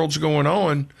the world's going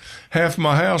on? Half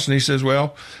my house. And he says,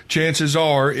 well, chances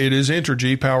are it is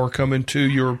Entergy power coming to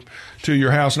your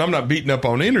house. And I'm not beating up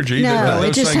on Entergy. No, those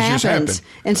it just things happens. just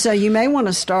happen. And so you may want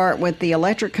to start with the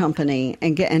electric company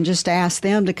and just ask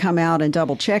them to come out and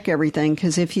double check everything.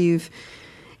 Because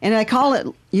and they call it,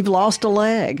 you've lost a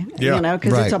leg,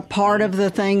 because it's a part of the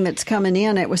thing that's coming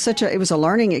in. It was a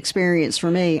learning experience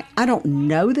for me. I don't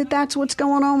know that that's what's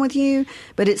going on with you,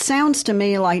 but it sounds to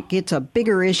me like it's a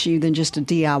bigger issue than just a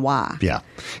DIY. Yeah.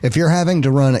 If you're having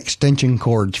to run extension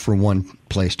cords from one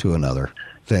place to another,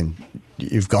 then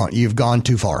you've gone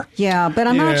too far. Yeah, but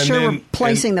I'm not sure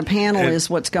replacing the panel is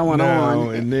what's going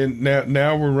on. And then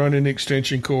now we're running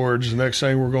extension cords. The next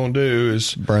thing we're going to do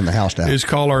is burn the house down. Is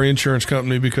call our insurance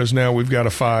company, because now we've got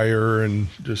a fire and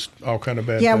just all kind of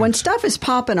bad things. When stuff is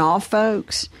popping off,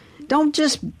 folks, don't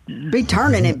just be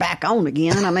turning it back on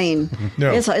again. I mean,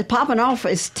 it's popping off.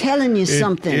 It's telling you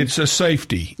something. It's a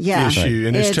safety issue,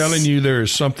 and it's telling you there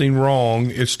is something wrong.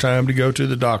 It's time to go to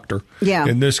the doctor. Yeah.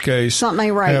 In this case, something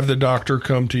ain't right. Have the doctor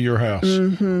come to your house.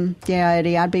 Mm-hmm. Yeah,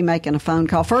 Eddie, I'd be making a phone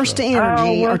call first to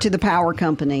Entergy or to the power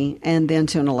company, and then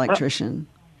to an electrician.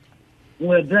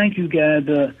 Well, thank you, guys.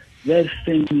 That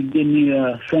seems to give me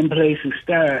some place to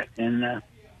start, and I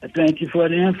thank you for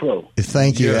the info.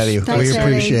 Thank you, Eddie. Thanks, we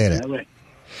appreciate it. All right.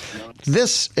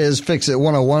 This is Fix It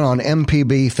 101 on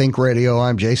MPB Think Radio.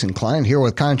 I'm Jason Klein here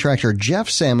with contractor Jeff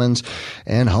Sammons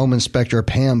and home inspector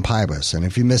Pam Pybus. And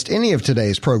if you missed any of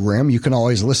today's program, you can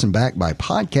always listen back by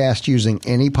podcast using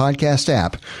any podcast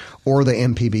app or the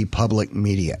MPB Public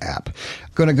Media app.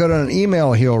 I'm going to go to an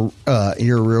email here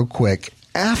real quick.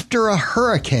 After a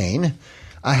hurricane,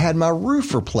 I had my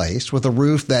roof replaced with a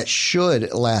roof that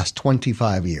should last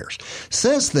 25 years.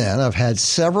 Since then, I've had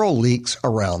several leaks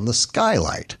around the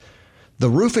skylight. The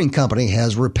roofing company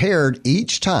has repaired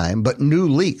each time, but new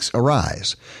leaks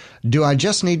arise. Do I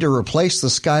just need to replace the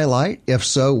skylight? If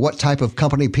so, what type of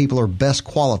company people are best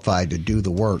qualified to do the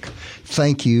work?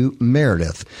 Thank you,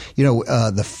 Meredith. You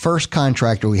know, the first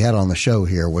contractor we had on the show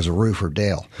here was a roofer,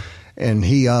 Dale. And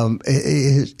he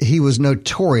was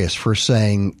notorious for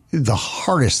saying the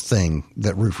hardest thing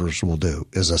that roofers will do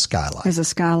is a skylight. Is a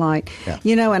skylight. Yeah.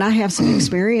 You know, and I have some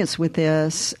experience with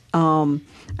this.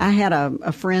 I had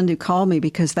a friend who called me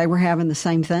because they were having the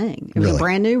same thing. It was Really? a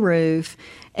brand new roof,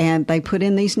 and they put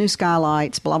in these new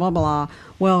skylights, blah, blah, blah.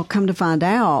 Well, come to find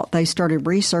out, they started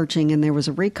researching, and there was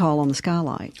a recall on the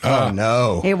skylight. Oh,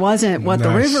 no. It wasn't what the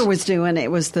Nice. roofer was doing.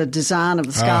 It was the design of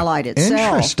the skylight itself.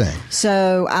 Interesting.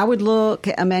 So I would look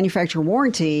at a manufacturer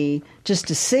warranty just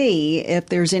to see if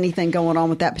there's anything going on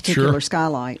with that particular Sure.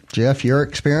 skylight. Jeff, your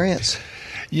experience?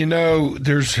 You know,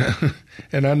 there's,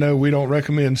 and I know we don't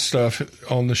recommend stuff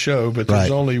on the show, but there's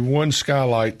Right. only one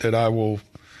skylight that I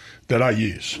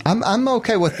use. I'm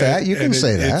okay with that. You can And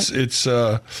say that. It's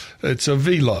a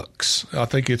Velux. I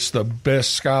think it's the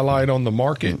best skylight on the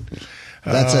market.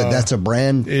 That's a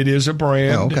brand. It is a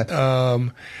brand. Oh,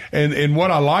 okay. And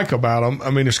what I like about them,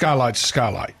 I mean, a skylight's a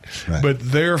skylight, Right. but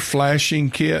their flashing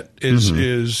kit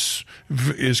is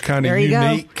kind There of you go.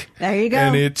 unique. There you go.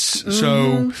 And it's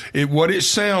so what it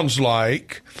sounds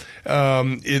like.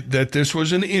 That this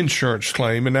was an insurance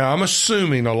claim, and now I'm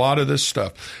assuming a lot of this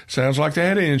stuff sounds like they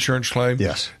had an insurance claim.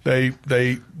 Yes. They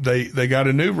got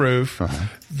a new roof. Uh-huh.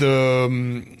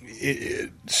 The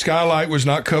skylight was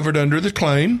not covered under the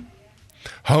claim.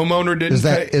 Homeowner didn't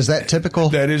pay. Is that typical?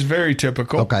 That is very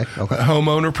typical. Okay.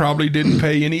 Homeowner probably didn't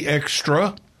pay any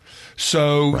extra,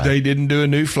 so Right. they didn't do a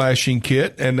new flashing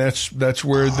kit, and that's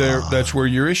where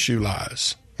your issue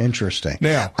lies. Interesting.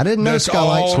 Now, I didn't know that's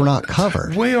skylights all- were not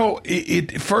covered. Well,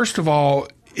 it first of all,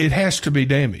 it has to be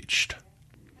damaged.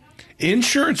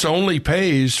 Insurance only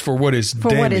pays for what is For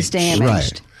damaged. what is damaged.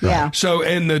 Right. Yeah. So,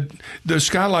 and the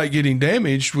skylight getting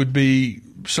damaged would be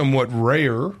somewhat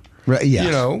rare. Right, yes.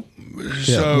 You know, Yeah,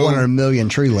 so 1 in a million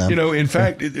tree limb. you know, in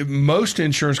fact, most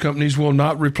insurance companies will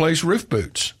not replace roof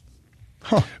boots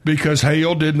because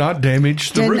hail did not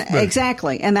damage the roof boot.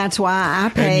 Exactly. And that's why I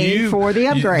And paid for the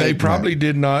upgrade. They probably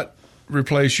did not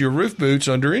replace your roof boots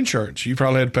under insurance. You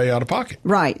probably had to pay out of pocket.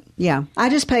 Right. Yeah. I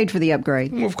just paid for the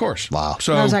upgrade. Well, of course. Wow.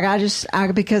 So I was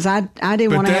like, because I didn't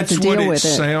but want to have that's to what deal it with it.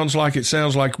 sounds like. It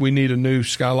sounds like we need a new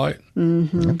skylight.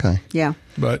 Okay. Yeah.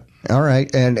 But All right.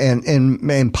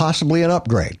 And possibly an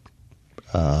upgrade.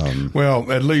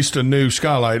 well, at least a new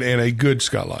skylight and a good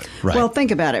skylight. Right. Well,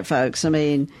 think about it, folks. I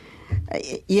mean,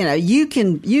 you know, you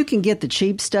can get the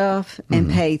cheap stuff and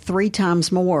pay 3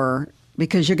 times more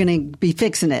because you're going to be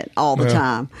fixing it all the Yeah.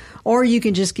 time, or you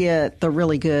can just get the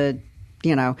really good.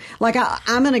 You know, like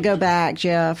I'm going to go back,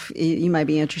 Jeff. You may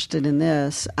be interested in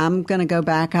this. I'm going to go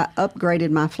back. I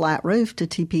upgraded my flat roof to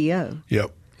TPO.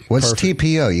 Yep. What's Perfect.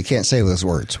 TPO? You can't say those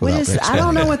words What without is? I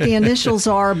don't know what the initials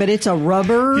are, but it's a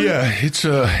rubber. Yeah, it's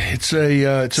a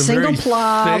Single very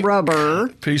ply thick rubber.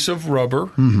 piece of rubber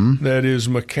that is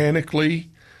mechanically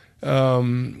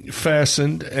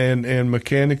fastened and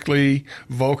mechanically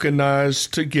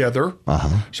vulcanized together.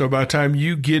 So by the time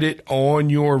you get it on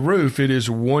your roof, it is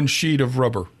one sheet of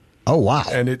rubber. Oh, wow.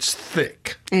 And it's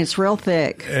thick. And it's real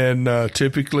thick. And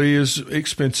typically is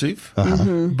expensive.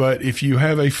 But if you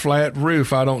have a flat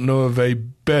roof, I don't know of a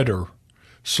better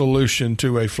solution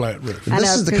to a flat roof. I This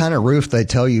know, is the 'cause- kind of roof they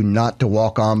tell you not to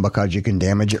walk on because you can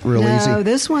damage it real No, easy.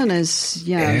 this one is,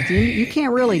 you know, you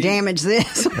can't really damage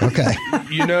this. Okay.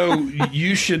 You know,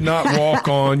 you should not walk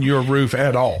on your roof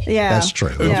at all. Yeah. That's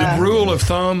true. Yeah. The rule of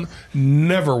thumb,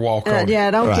 never walk on it. Yeah,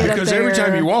 don't get up Because every there.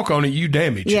 time you walk on it, you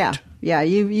damage Yeah. it. Yeah,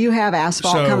 you have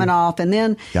asphalt So- coming off. And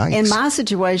then Yikes. in my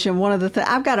situation, one of the things,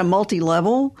 I've got a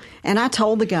multi-level, and I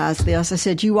told the guys this. I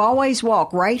said, you always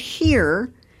walk right here,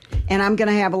 and I'm going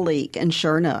to have a leak. And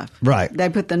sure enough. Right. They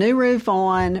put the new roof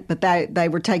on, but they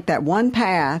would take that one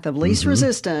path of least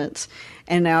resistance,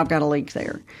 and now I've got a leak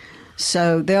there.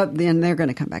 So then they're going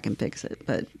to come back and fix it.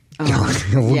 But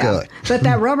We'll do it. But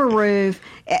that rubber roof,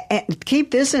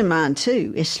 keep this in mind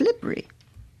too, it's slippery.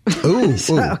 Ooh,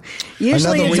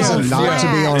 Usually another it's on reason not to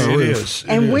be on a roof.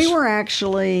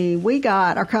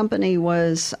 Our company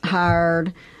was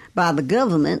hired by the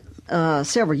government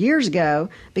several years ago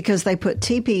because they put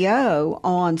TPO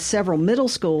on several middle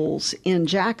schools in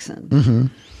Jackson. Mm-hmm.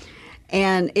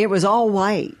 And it was all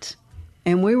white.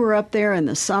 And we were up there in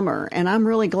the summer, and I'm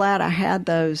really glad I had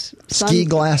those ski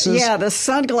glasses. Yeah, the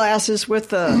sunglasses with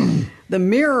the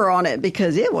mirror on it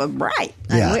because it was bright.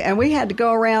 Yeah. And we had to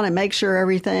go around and make sure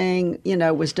everything,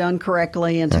 was done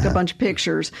correctly and took a bunch of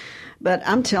pictures. But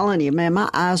I'm telling you, man, my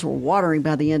eyes were watering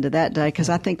by the end of that day because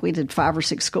I think we did 5 or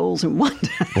 6 schools in one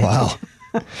day. Wow.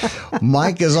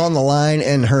 Mike is on the line,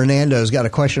 and Hernando's got a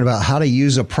question about how to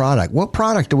use a product. What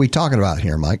product are we talking about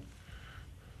here, Mike?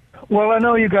 Well, I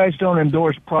know you guys don't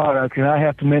endorse products, and I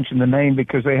have to mention the name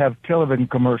because they have television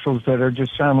commercials that are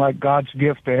just sound like God's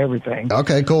gift to everything.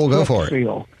 Okay, cool. Go for it.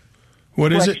 Seal.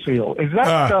 What is Flex it? Seal. Is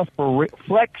that stuff for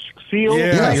Flex Seal?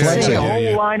 Yeah, Flex Seal. A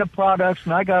whole line of products,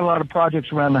 and I got a lot of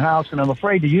projects around the house, and I'm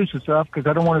afraid to use the stuff because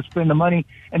I don't want to spend the money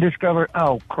and discover,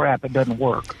 oh, crap, it doesn't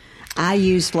work. I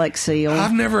use Flex Seal.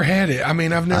 I've never had it. I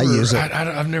mean, I've never use it.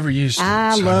 I've never used it.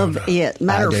 I love it.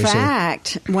 Matter of do,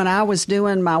 fact, when I was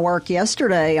doing my work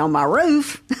yesterday on my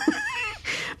roof,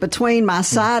 between my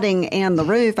siding and the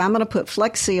roof, I'm going to put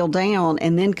Flex Seal down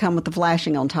and then come with the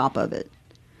flashing on top of it.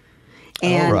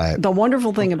 And the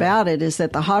wonderful thing about it is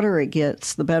that the hotter it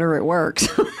gets, the better it works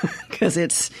because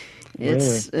it's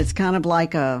kind of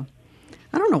like I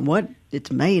don't know what it's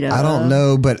made of. I don't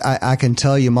know, but I can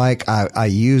tell you, Mike, I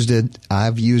used it.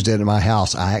 I've used it in my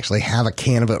house. I actually have a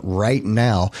can of it right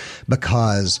now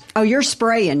because... Oh, you're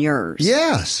spraying yours?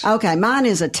 Yes. Okay, mine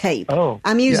is a tape. Oh.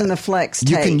 I'm using the Flex tape.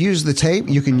 You can use the tape.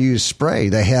 You can use spray.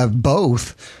 They have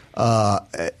both. I've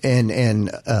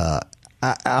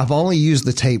only used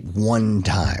the tape one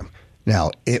time.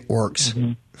 Now, it works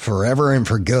forever and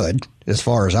for good. As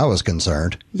far as I was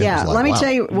concerned. Yeah, let me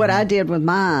tell you what I did with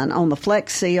mine on the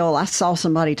Flex Seal. I saw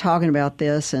somebody talking about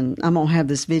this, and I'm going to have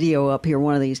this video up here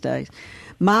one of these days.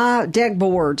 My deck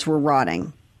boards were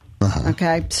rotting.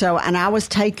 Okay, and I was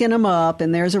taking them up,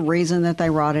 and there's a reason that they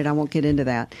rotted. I won't get into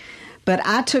that. But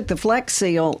I took the Flex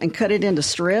Seal and cut it into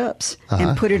strips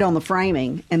and put it on the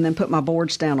framing and then put my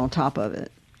boards down on top of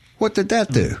it. What did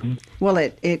that do? Well,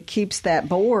 it keeps that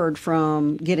board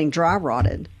from getting dry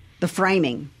rotted, the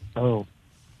framing. Oh.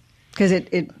 Because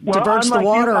it diverts the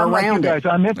water around it.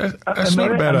 I'm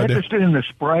interested in the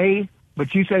spray,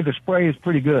 but you say the spray is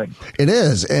pretty good. It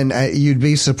is, and you'd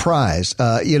be surprised.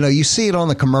 You see it on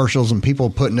the commercials and people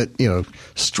putting it,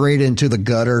 straight into the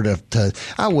gutter to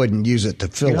I wouldn't use it to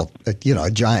fill a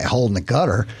giant hole in the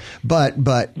gutter. But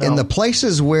in the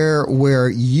places where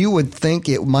you would think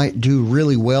it might do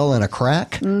really well in a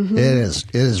crack, it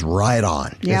is right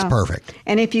on. Yeah. It's perfect.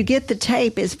 And if you get the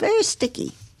tape, it's very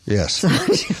sticky. Yes.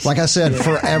 Like I said,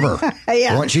 forever.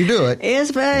 Once you do it. It's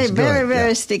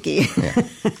very sticky. Yeah.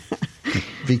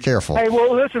 Be careful. Hey,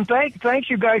 well, listen, thanks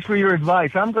you guys for your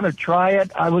advice. I'm going to try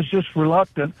it. I was just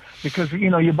reluctant because,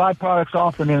 you buy products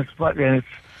often and it's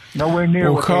nowhere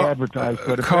near what they advertise.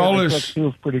 But it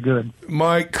feels pretty good.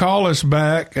 Mike, call us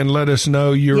back and let us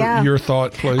know your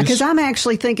thought, please. Because I'm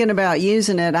actually thinking about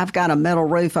using it. I've got a metal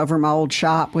roof over my old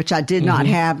shop, which I did not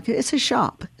have. It's a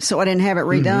shop, so I didn't have it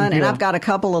redone. And I've got a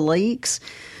couple of leaks.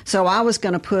 So I was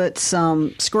going to put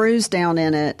some screws down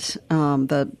in it,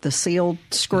 the sealed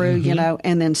screw,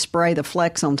 and then spray the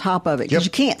Flex on top of it because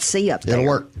you can't see up there.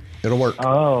 It'll work.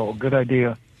 Oh, good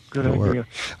idea. Good idea. Well,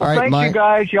 all right, thank you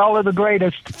guys. Y'all are the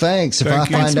greatest. Thanks. If I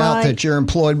find out that you're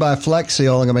employed by Flex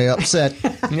Seal, I'm going to be upset.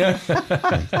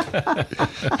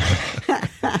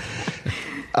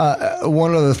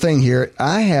 One other thing here.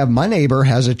 My neighbor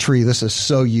has a tree. This is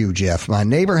so you, Jeff. My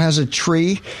neighbor has a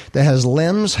tree that has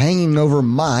limbs hanging over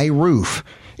my roof.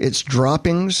 Its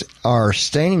droppings are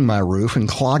staining my roof and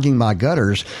clogging my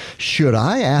gutters. Should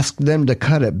I ask them to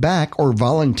cut it back or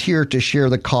volunteer to share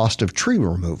the cost of tree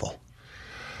removal?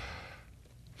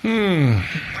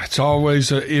 It's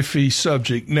always an iffy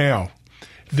subject. Now,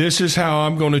 this is how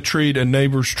I'm going to treat a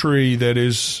neighbor's tree that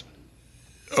is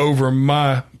over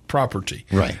my property.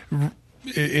 Right.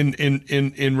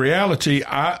 In reality,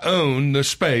 I own the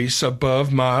space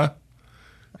above my,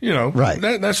 right.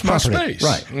 That's my property. space.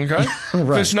 Right. Okay.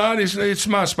 Right. If it's not, it's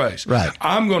my space. Right.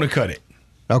 I'm going to cut it.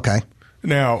 Okay.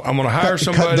 Now, I'm going to hire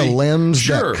somebody. Cut the limbs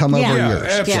that come over yours.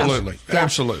 Absolutely. Yeah.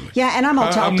 Absolutely. Yeah, and I'm going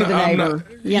to talk to the neighbor.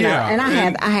 And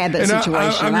I had that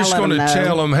situation. I'm just going to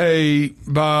tell them, hey,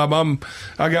 Bob,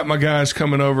 I got my guys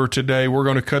coming over today. We're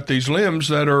going to cut these limbs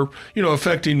that are,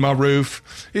 affecting my roof.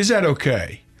 Is that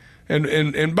okay?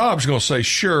 And Bob's going to say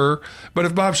sure, but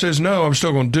if Bob says no, I'm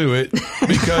still going to do it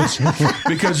because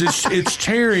it's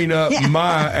tearing up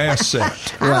my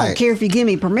asset. I don't care if you give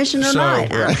me permission or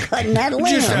not. I'm cutting that limb.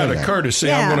 Just out of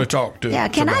courtesy, I'm going to talk to. Yeah,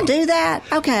 can I do that?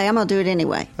 Okay, I'm going to do it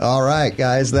anyway. All right,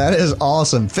 guys, that is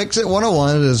awesome. Fix It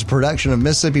 101 is a production of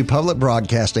Mississippi Public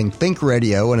Broadcasting Think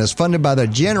Radio and is funded by the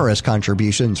generous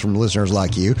contributions from listeners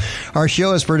like you. Our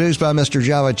show is produced by Mr.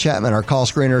 Java Chapman. Our call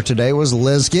screener today was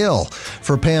Liz Gill.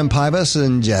 For Pam Pybus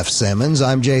and Jeff Simmons,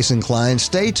 I'm Jason Klein.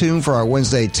 Stay tuned for our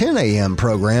Wednesday 10 a.m.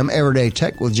 program, Everyday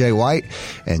Tech with Jay White,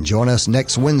 and join us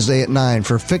next Wednesday at 9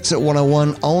 for Fix It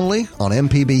 101 only on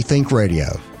MPB Think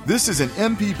Radio. This is an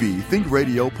MPB Think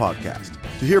Radio podcast.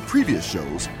 To hear previous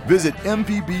shows, visit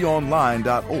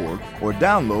mpbonline.org or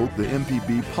download the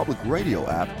MPB Public Radio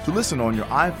app to listen on your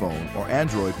iPhone or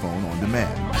Android phone on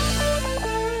demand.